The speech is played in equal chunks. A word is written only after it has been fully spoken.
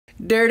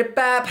Dirty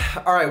Bap.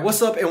 Alright,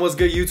 what's up and what's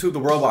good YouTube, the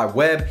World Wide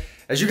Web?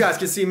 As you guys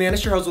can see, man,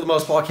 it's your host with the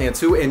most, Paul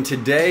Cantu, and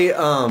today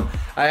I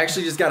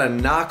actually just got a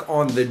knock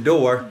on the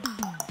door.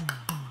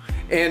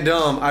 And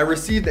I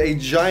received a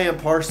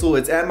giant parcel.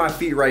 It's at my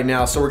feet right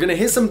now. So we're gonna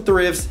hit some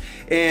thrifts,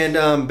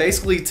 and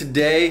basically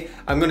today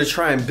I'm gonna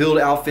try and build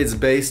outfits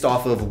based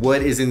off of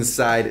what is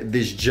inside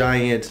this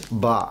giant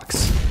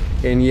box.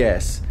 And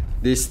yes,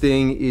 this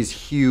thing is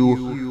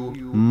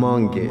humongous.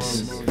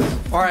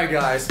 All right,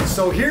 guys,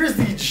 so here's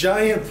the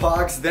giant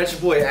box that your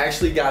boy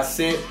actually got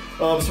sent.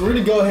 So we're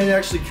gonna go ahead and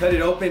actually cut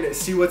it open,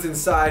 see what's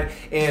inside,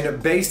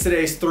 and base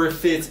today's thrift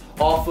fits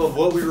off of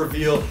what we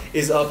reveal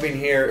is up in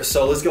here.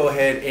 So let's go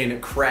ahead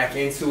and crack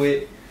into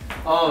it.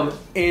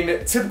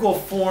 In typical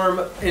form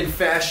and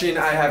fashion,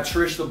 I have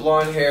Trish, the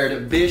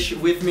blonde-haired bitch,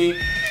 with me,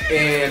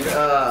 and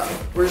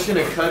we're just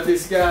gonna cut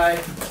this guy.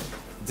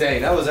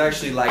 Dang, that was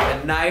actually like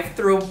a knife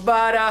through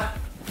butter.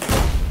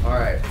 All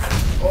right.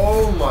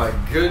 Oh my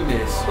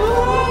goodness.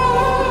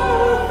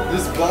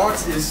 This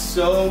box is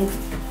so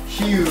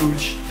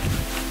huge.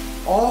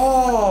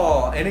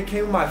 Oh, and it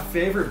came with my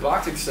favorite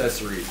box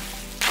accessory.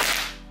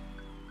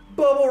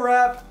 Bubble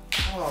wrap.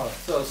 Oh,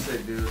 so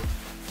sick, dude.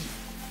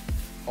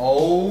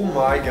 Oh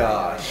my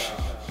gosh.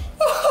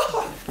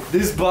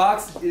 This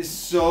box is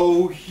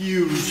so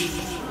huge.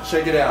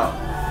 Check it out.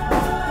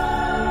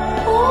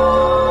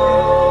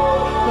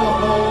 Oh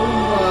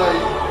my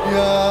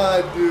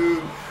God,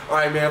 dude. All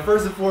right, man,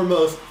 first and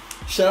foremost,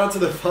 shout out to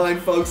the fine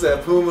folks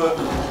at PUMA.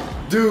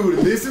 Dude,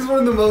 this is one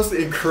of the most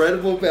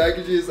incredible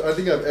packages I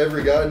think I've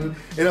ever gotten.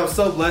 And I'm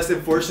so blessed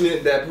and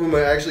fortunate that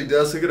PUMA actually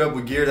does hook it up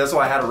with gear. That's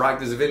why I had to rock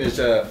this vintage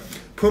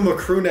PUMA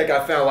crew neck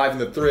I found live in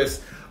the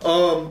thrifts.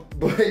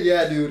 But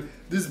yeah, dude,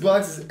 this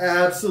box is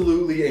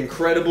absolutely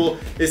incredible.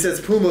 It says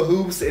PUMA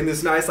Hoops in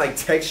this nice like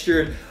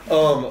textured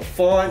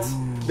font.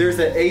 There's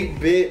an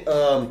 8-bit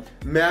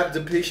map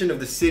depiction of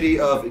the city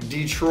of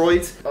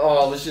Detroit.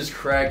 Oh, let's just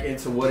crack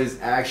into what is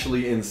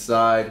actually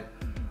inside.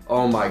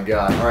 Oh my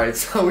God. All right,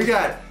 so we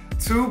got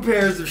 2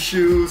 pairs of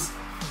shoes.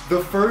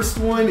 The first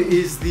one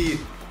is the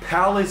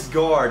Palace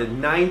Guard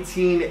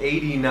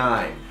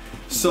 1989.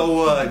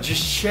 So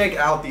just check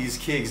out these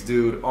kicks,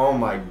 dude. Oh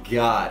my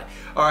God.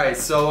 All right,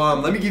 so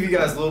let me give you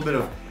guys a little bit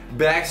of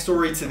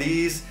backstory to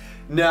these.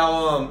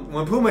 Now,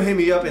 when PUMA hit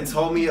me up and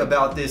told me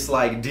about this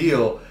like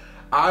deal,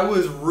 I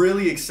was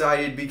really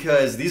excited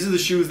because these are the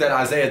shoes that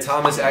Isaiah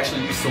Thomas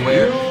actually used to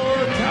wear.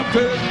 Your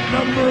captain,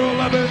 number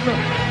 11,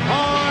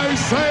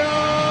 Isaiah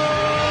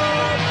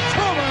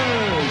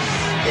Thomas.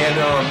 And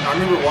I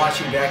remember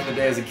watching back in the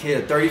day as a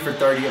kid, 30 for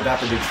 30 about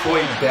the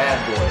Detroit Bad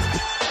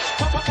Boys.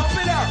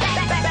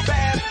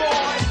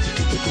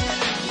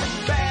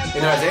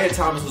 And Isaiah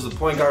Thomas was the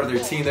point guard of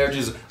their team. They were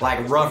just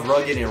like rough,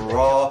 rugged, and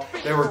raw.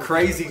 They were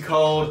crazy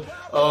cold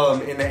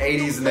in the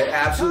 80s, and they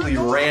absolutely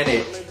ran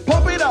it.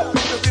 Pump it up,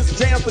 because this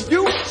jam for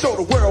you. Show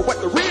the world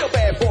what the real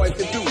bad boys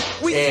can do.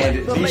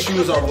 And these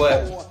shoes are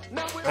what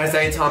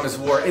Isaiah Thomas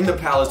wore in the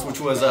Palace, which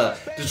was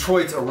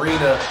Detroit's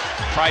arena.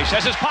 Price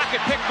has his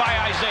pocket picked by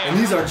Isaiah. And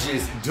these are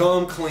just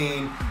dumb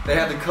clean. They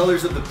have the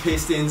colors of the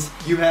Pistons.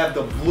 You have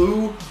the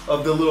blue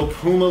of the little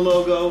PUMA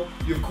logo.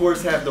 You of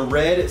course have the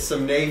red,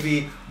 some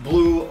navy,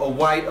 blue, a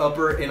white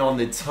upper, and on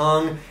the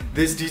tongue,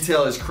 this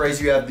detail is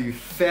crazy. You have the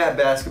fat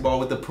basketball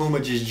with the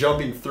PUMA just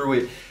jumping through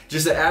it.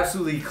 Just an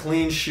absolutely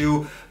clean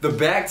shoe. The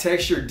back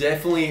texture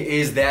definitely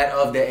is that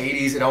of the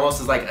 80s. It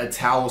almost is like a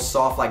towel,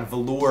 soft like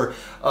velour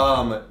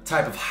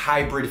type of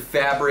hybrid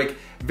fabric.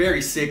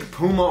 Very sick.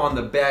 PUMA on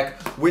the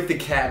back with the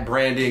cat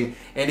branding,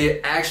 and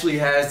it actually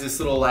has this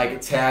little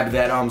like tab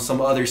that some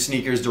other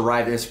sneakers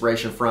derive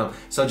inspiration from.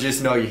 So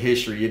just know your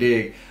history, you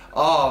dig?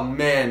 Oh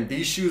man,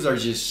 these shoes are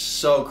just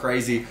so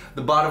crazy.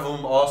 The bottom of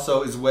them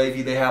also is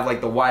wavy. They have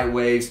like the white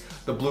waves,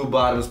 the blue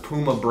bottoms,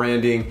 PUMA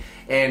branding,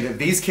 and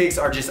these kicks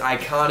are just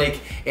iconic,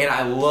 and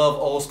I love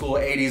old school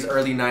 80s,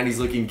 early 90s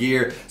looking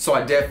gear, so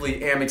I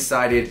definitely am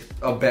excited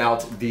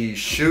about these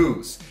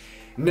shoes.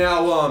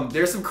 Now,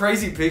 there's some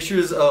crazy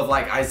pictures of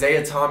like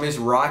Isaiah Thomas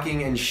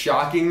rocking and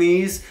shocking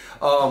these,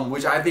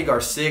 which I think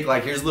are sick.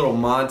 Like here's a little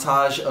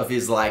montage of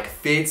his like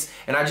fits,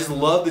 and I just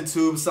love the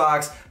tube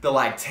socks, the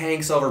like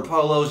tanks over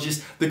polos,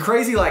 just the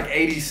crazy like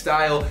 80s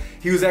style.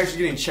 He was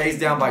actually getting chased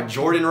down by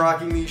Jordan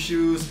rocking these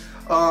shoes.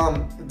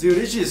 Dude,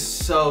 it's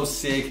just so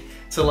sick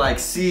to like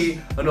see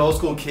an old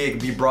school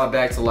kick be brought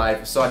back to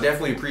life. So I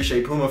definitely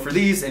appreciate PUMA for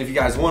these, and if you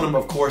guys want them,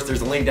 of course,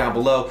 there's a link down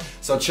below,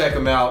 so check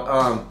them out.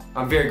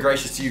 I'm very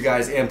gracious to you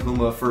guys and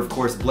PUMA for, of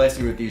course,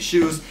 blessing me with these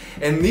shoes.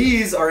 And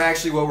these are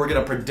actually what we're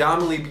gonna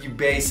predominantly be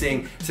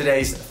basing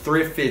today's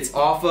thrift fits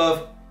off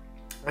of.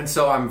 And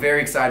so I'm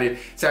very excited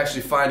to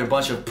actually find a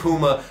bunch of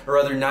PUMA or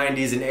other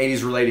 90s and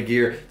 80s related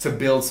gear to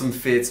build some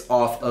fits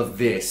off of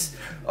this.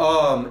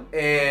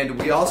 And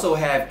we also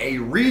have a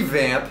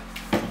revamp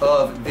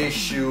of this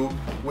shoe,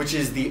 which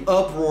is the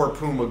Uproar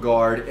PUMA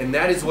Guard, and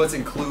that is what's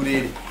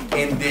included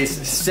in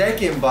this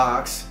second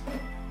box.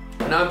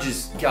 And I'm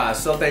just, God,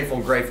 so thankful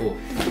and grateful.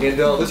 And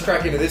let's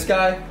crack into this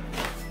guy.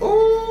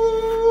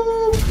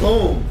 Ooh,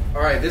 boom.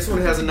 All right, this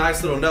one has a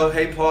nice little note.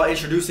 Hey, Paul,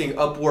 introducing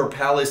Uproar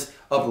Palace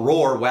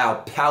Uproar.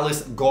 Wow,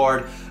 Palace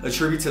Guard, a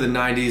tribute to the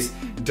 90s.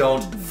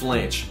 Don't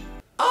flinch.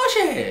 Oh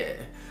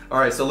shit. All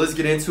right, so let's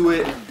get into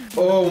it.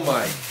 Oh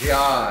my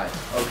God.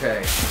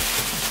 Okay.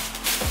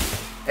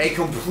 A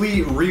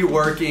complete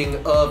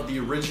reworking of the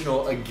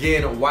original,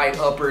 again, white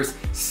uppers,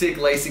 sick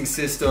lacing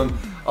system.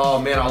 Oh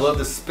man, I love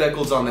the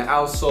speckles on the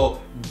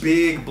outsole,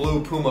 big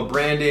blue PUMA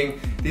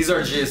branding. These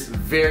are just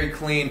very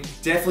clean,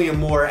 definitely a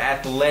more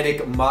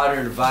athletic,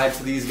 modern vibe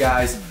to these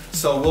guys.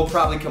 So we'll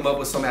probably come up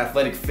with some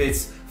athletic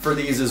fits for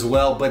these as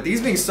well. But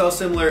these being so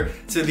similar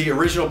to the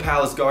original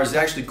Palace Guards is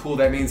actually cool.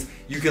 That means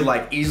you could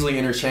like easily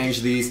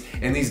interchange these,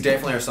 and these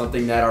definitely are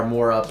something that are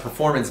more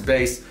performance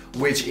based,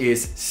 which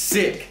is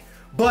sick.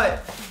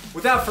 But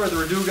without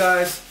further ado,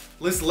 guys,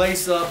 let's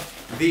lace up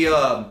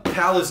the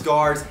Palace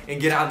Guards and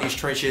get out in these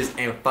trenches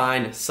and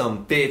find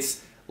some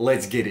fits.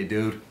 Let's get it,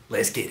 dude.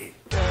 Let's get it.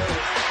 The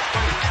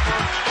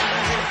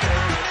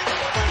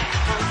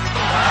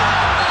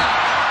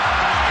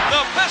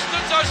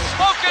Pistons are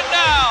smoking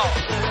now.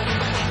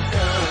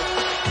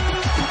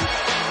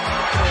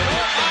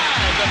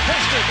 The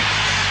Pistons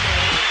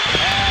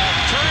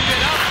have turned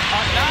it up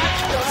a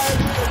notch.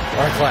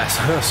 All right,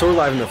 class, so we're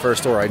live in the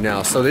first store right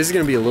now. So this is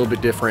gonna be a little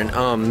bit different.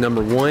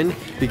 Number one,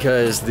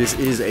 because this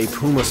is a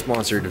PUMA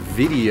sponsored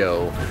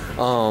video.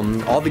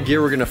 All the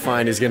gear we're gonna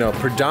find is gonna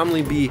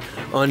predominantly be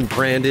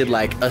unbranded,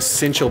 like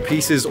essential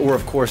pieces, or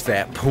of course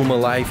that PUMA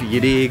life,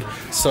 you dig?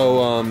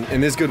 So in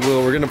this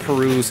Goodwill, we're gonna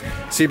peruse,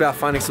 see about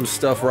finding some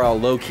stuff where I'll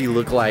low-key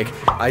look like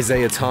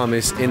Isaiah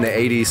Thomas in the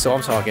 80s. So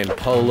I'm talking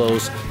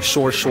polos,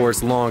 short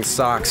shorts, long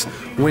socks,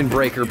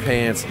 windbreaker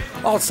pants,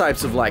 all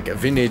types of like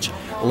vintage,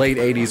 late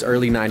 80s,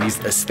 early 90s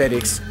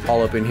aesthetics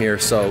all up in here.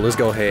 So let's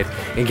go ahead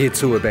and get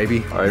to it,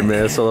 baby. All right,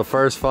 man, so the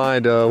first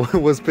find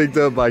was picked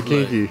up by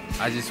Kinky.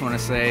 I just want to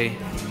say, you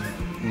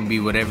can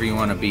be whatever you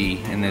want to be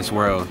in this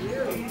world,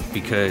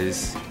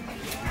 because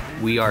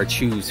we are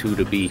choose who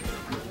to be.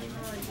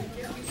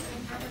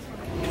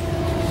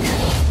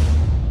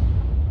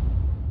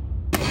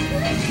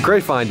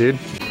 Great find, dude.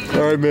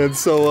 All right, man,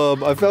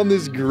 so I found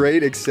this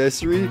great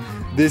accessory,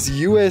 this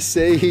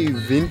USA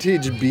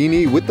vintage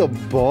beanie with the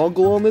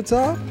bongle on the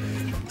top.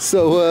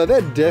 So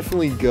that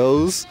definitely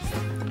goes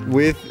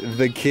with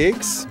the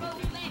kicks.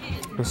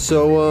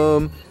 So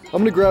I'm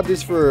gonna grab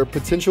this for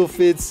potential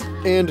fits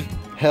and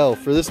hell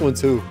for this one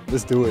too.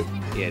 Let's do it.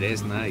 Yeah, it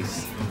is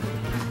nice.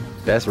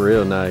 That's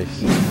real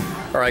nice.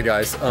 All right,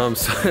 guys,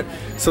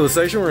 so the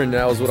section we're in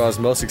now is what I was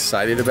most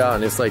excited about,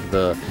 and it's like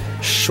the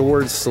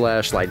shorts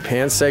slash like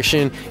pants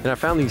section. And I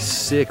found these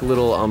sick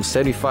little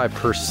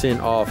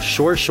 75% off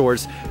short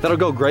shorts that'll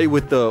go great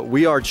with the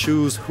We Are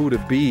Choose Who to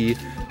Be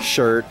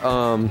shirt.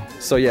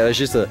 So yeah, it's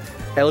just a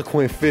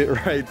eloquent fit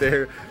right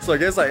there. So I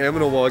guess I am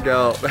gonna walk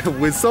out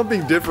with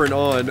something different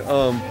on.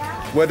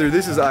 Whether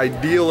this is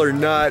ideal or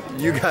not,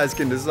 you guys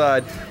can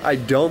decide. I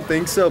don't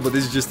think so, but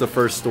this is just the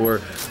first store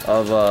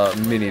of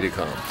many to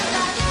come.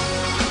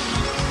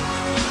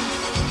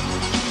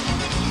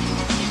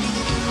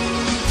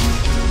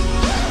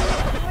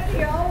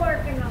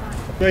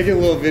 Making a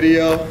little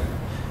video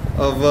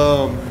of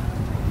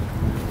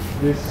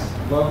this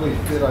lovely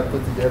fit I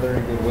put together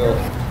in Goodwill.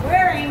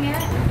 Wearing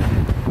it.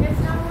 It's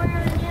no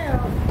wearer than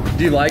you.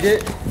 Do you like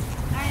it?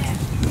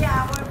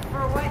 Yeah,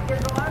 for what you're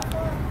going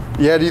for?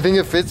 Yeah, do you think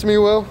it fits me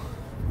well?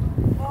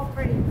 Oh,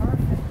 pretty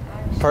perfect.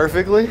 Actually.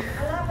 Perfectly?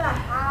 I love the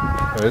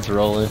hat. Oh, it's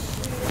rolling.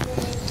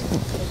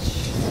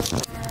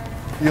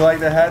 You like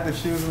the hat, the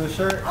shoes, and the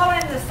shirt? Oh,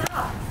 and the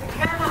socks. It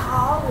kind of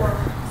all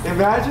works.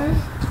 Imagine.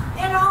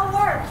 It all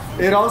works.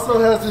 It also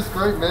has this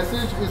great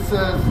message. It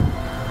says,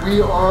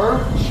 "We are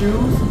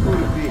choose who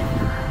to be."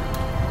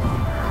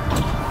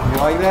 You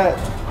like that?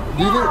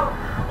 Do you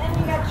Then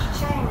you got your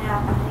chain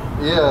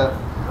happening. Yeah.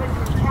 With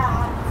your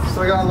cat.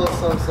 So I got a little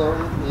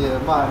something. Yeah,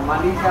 my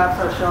kneecaps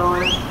are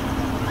showing.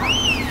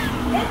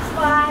 It's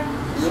fine.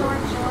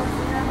 Short shorts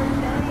and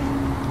everything.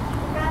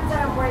 Depends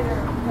on where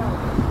you're going.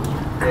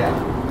 Yeah.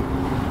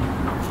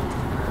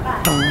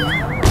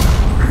 Fine.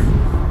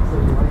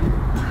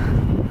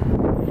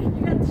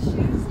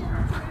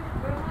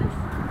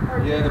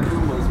 Yeah, the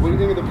Pumas. What do you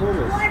think of the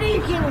Pumas? What are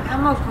you kidding?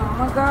 I'm a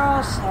PUMA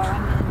girl, so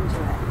I'm into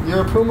it.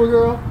 You're a Puma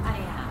girl? I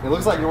am. It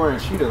looks like you're wearing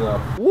cheetah though.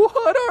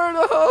 What are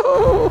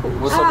those?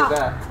 What's up with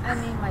that? I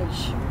mean my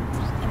shoes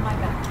and my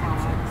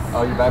backpacks.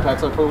 Oh, your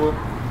backpacks are Puma?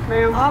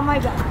 Ma'am. Oh, my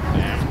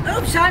backpacks.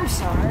 Oops, I'm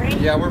sorry.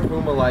 Yeah, we're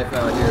Puma life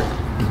out here.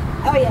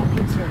 Oh yeah,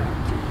 me too.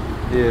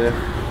 Yeah.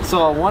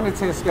 So on 1 to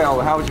 10 scale,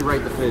 how would you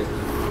rate the fit?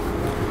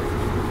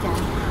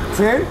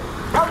 10?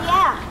 Oh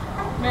yeah.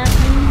 Man,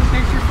 can you need a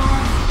picture for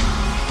us?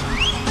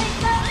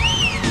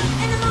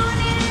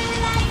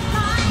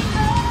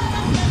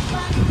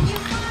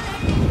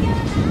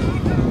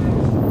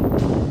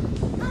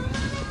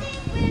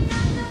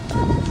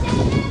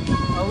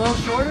 A little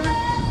shorter?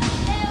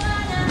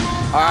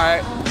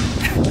 Alright.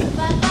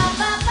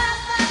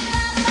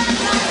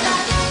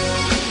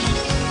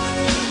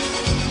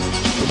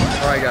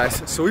 Alright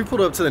guys, so we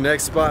pulled up to the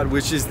next spot,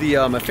 which is the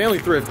Family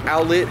Thrift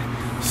outlet.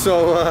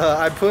 So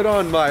I put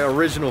on my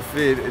original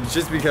fit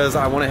just because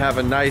I want to have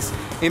a nice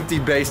empty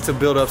base to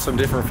build up some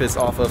different fits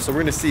off of. So we're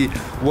gonna see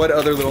what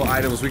other little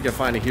items we can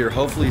find in here.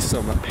 Hopefully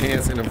some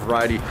pants and a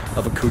variety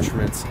of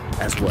accoutrements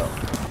as well.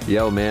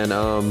 Yo man,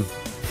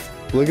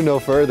 looking no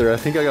further, I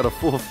think I got a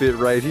full fit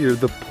right here.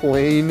 The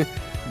plain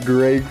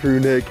gray crew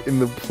neck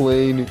and the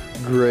plain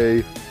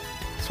gray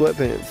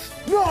sweatpants.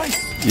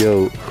 Nice!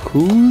 Yo,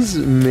 whose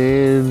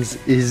man's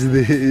is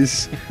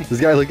this?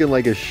 This guy looking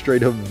like a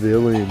straight up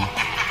villain.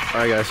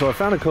 Alright guys, so I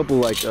found a couple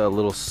like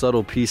little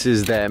subtle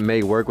pieces that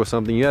may work with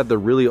something. You have the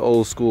really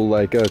old school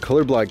like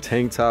color block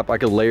tank top. I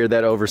could layer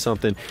that over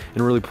something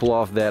and really pull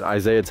off that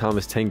Isaiah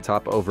Thomas tank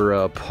top over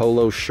a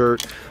polo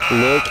shirt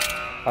look.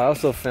 I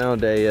also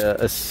found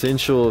a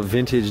essential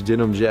vintage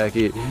denim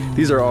jacket.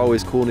 These are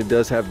always cool, and it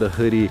does have the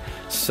hoodie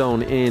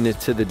sewn in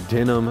to the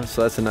denim,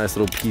 so that's a nice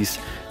little piece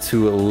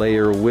to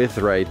layer with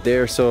right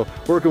there. So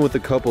working with a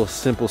couple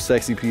simple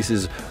sexy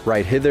pieces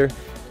right hither.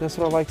 That's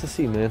what I like to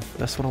see, man.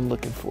 That's what I'm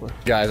looking for.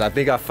 Guys, I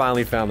think I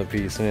finally found the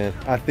piece, man.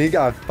 I think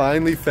I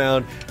finally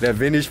found that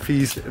vintage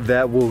piece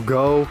that will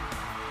go.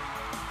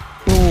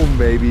 Boom,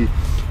 baby.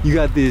 You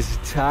got this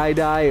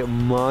tie-dye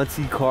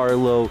Monte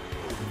Carlo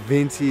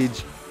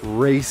vintage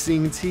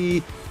racing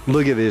tee.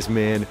 Look at this,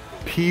 man.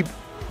 Peep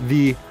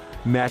the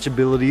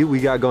matchability we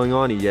got going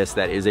on. Yes,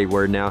 that is a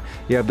word now.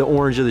 You have the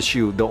orange of the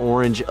shoe, the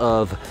orange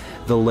of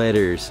the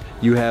letters.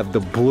 You have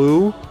the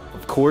blue,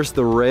 of course,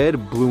 the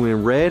red, blue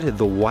and red,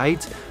 the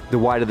white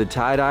of the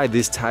tie-dye.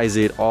 This ties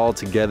it all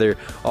together.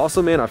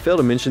 Also, man, I failed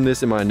to mention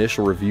this in my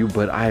initial review,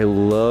 but I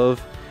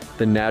love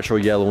the natural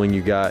yellowing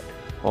you got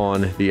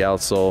on the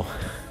outsole.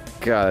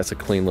 God, that's a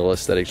clean little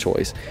aesthetic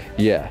choice.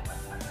 Yeah,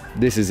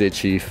 this is it,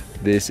 Chief.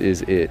 This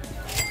is it.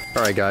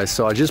 All right, guys,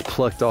 so I just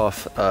plucked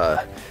off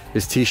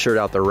this t-shirt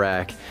out the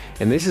rack,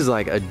 and this is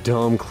like a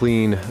dumb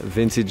clean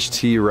vintage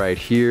tee right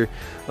here.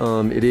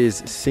 It is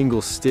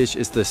single stitch.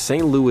 It's the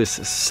St. Louis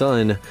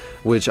Sun,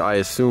 which I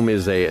assume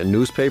is a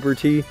newspaper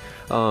tee.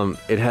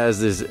 It has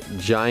this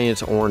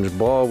giant orange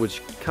ball,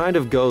 which kind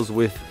of goes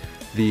with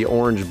the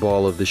orange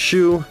ball of the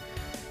shoe.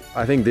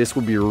 I think this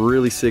would be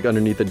really sick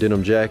underneath the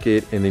denim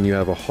jacket, and then you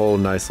have a whole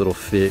nice little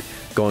fit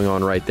going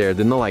on right there.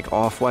 Then the like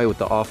off-white with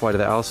the off-white of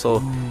the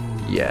outsole.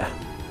 Yeah,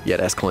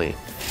 that's clean.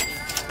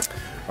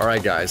 All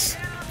right, guys,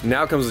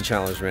 now comes the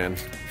challenge, man.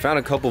 Found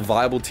a couple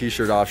viable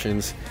t-shirt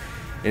options,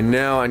 and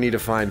now I need to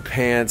find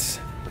pants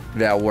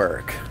that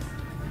work.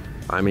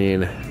 I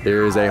mean,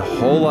 there is a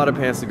whole lot of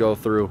pants to go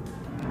through.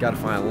 Gotta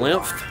find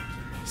length,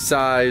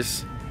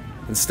 size,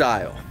 and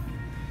style.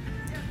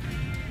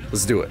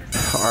 Let's do it.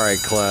 All right,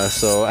 class,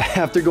 so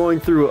after going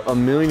through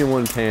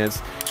 1,000,001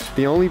 pants,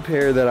 the only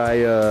pair that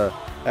I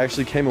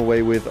actually came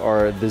away with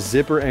are the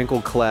zipper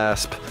ankle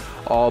clasp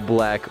all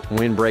black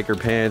windbreaker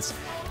pants.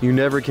 You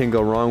never can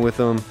go wrong with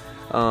them.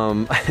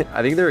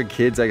 I think they're a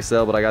kids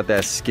XL, but I got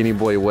that skinny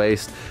boy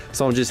waist,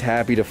 so I'm just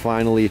happy to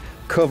finally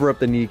cover up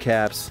the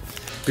kneecaps,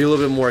 be a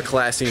little bit more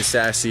classy and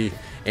sassy,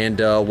 and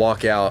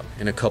walk out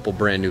in a couple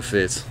brand new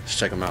fits. Let's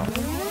check them out.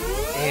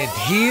 And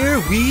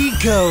here we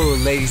go,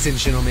 ladies and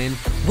gentlemen.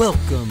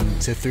 Welcome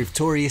to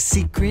Thriftoria's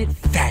Secret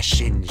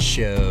Fashion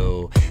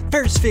Show.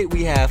 First fit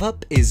we have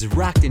up is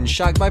Rocked and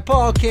Shocked by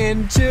Paul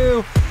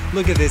Cantu.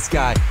 Look at this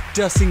guy,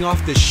 dusting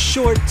off the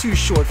short, too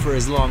short for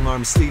his long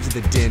arm sleeves of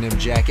the denim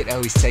jacket.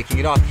 Oh, he's taking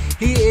it off.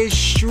 He is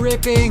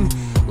stripping.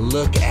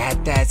 Look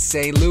at that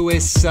St. Louis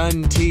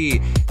Sun tee.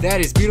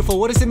 That is beautiful.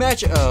 What does it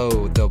match?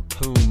 Oh, the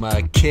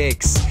Puma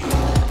kicks.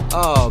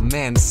 Oh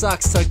man,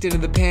 socks tucked into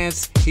the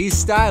pants. He's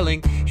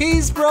styling,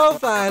 he's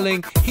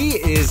profiling, he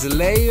is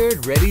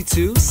layered, ready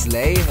to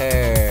slay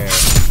her.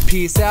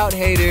 Peace out,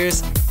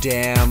 haters.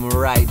 Damn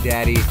right,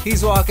 daddy.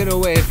 He's walking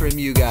away from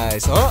you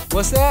guys. Oh,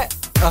 what's that?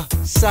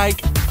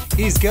 Psych.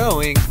 He's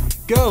going,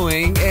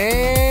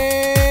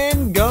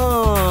 and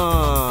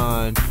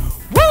gone.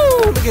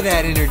 Woo! Look at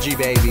that energy,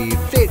 baby.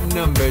 Fit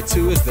number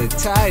 2 is the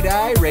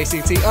tie-dye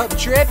racing tee. Up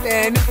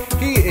tripping.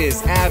 He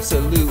is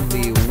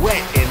absolutely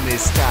wet in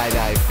this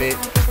tie-dye fit.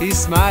 He's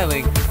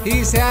smiling,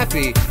 he's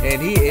happy,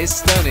 and he is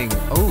stunning.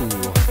 Oh,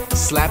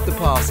 slap the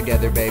paws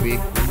together, baby.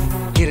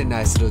 Get a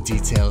nice little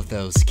detail of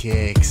those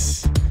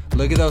kicks.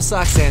 Look at those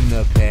socks and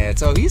the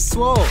pants. Oh, he's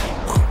swole.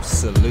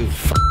 Salute.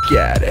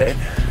 Got it.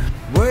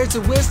 Words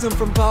of wisdom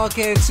from Paul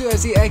Cantu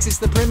as he exits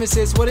the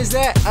premises. What is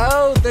that?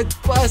 Oh, the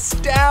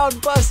bust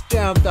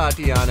down,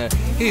 Tatiana.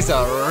 He's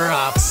a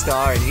rock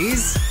star and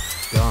he's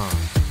gone.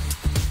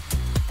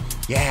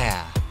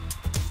 Yeah.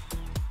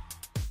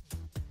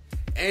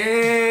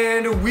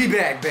 And we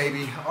back,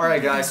 baby. All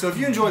right, guys, so if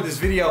you enjoyed this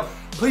video,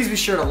 please be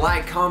sure to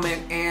like,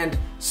 comment, and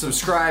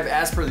subscribe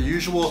as per the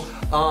usual.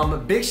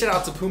 Big shout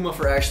out to PUMA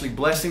for actually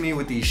blessing me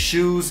with these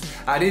shoes.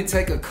 I did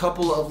take a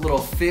couple of little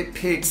fit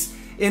pics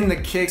in the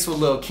kicks with a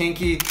little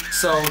kinky.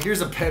 So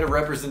here's a better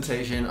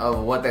representation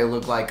of what they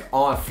look like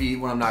on feet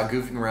when I'm not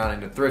goofing around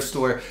in the thrift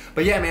store.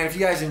 But yeah, man, if you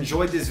guys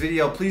enjoyed this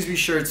video, please be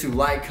sure to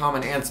like,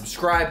 comment, and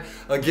subscribe.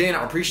 Again,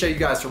 I appreciate you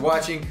guys for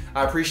watching.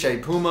 I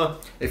appreciate PUMA.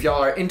 If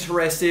y'all are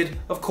interested,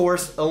 of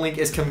course, a link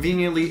is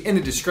conveniently in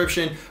the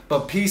description.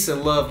 But peace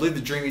and love, live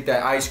the dream, eat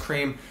that ice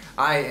cream.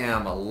 I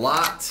am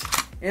locked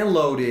and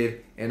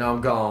loaded, and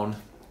I'm gone.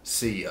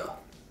 See ya.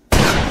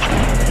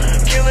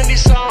 Killing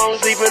these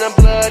songs, leaving them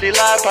bloody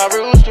like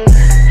Parustu.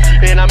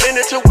 And I'm in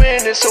it to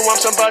win it, so I'm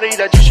somebody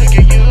that you should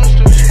get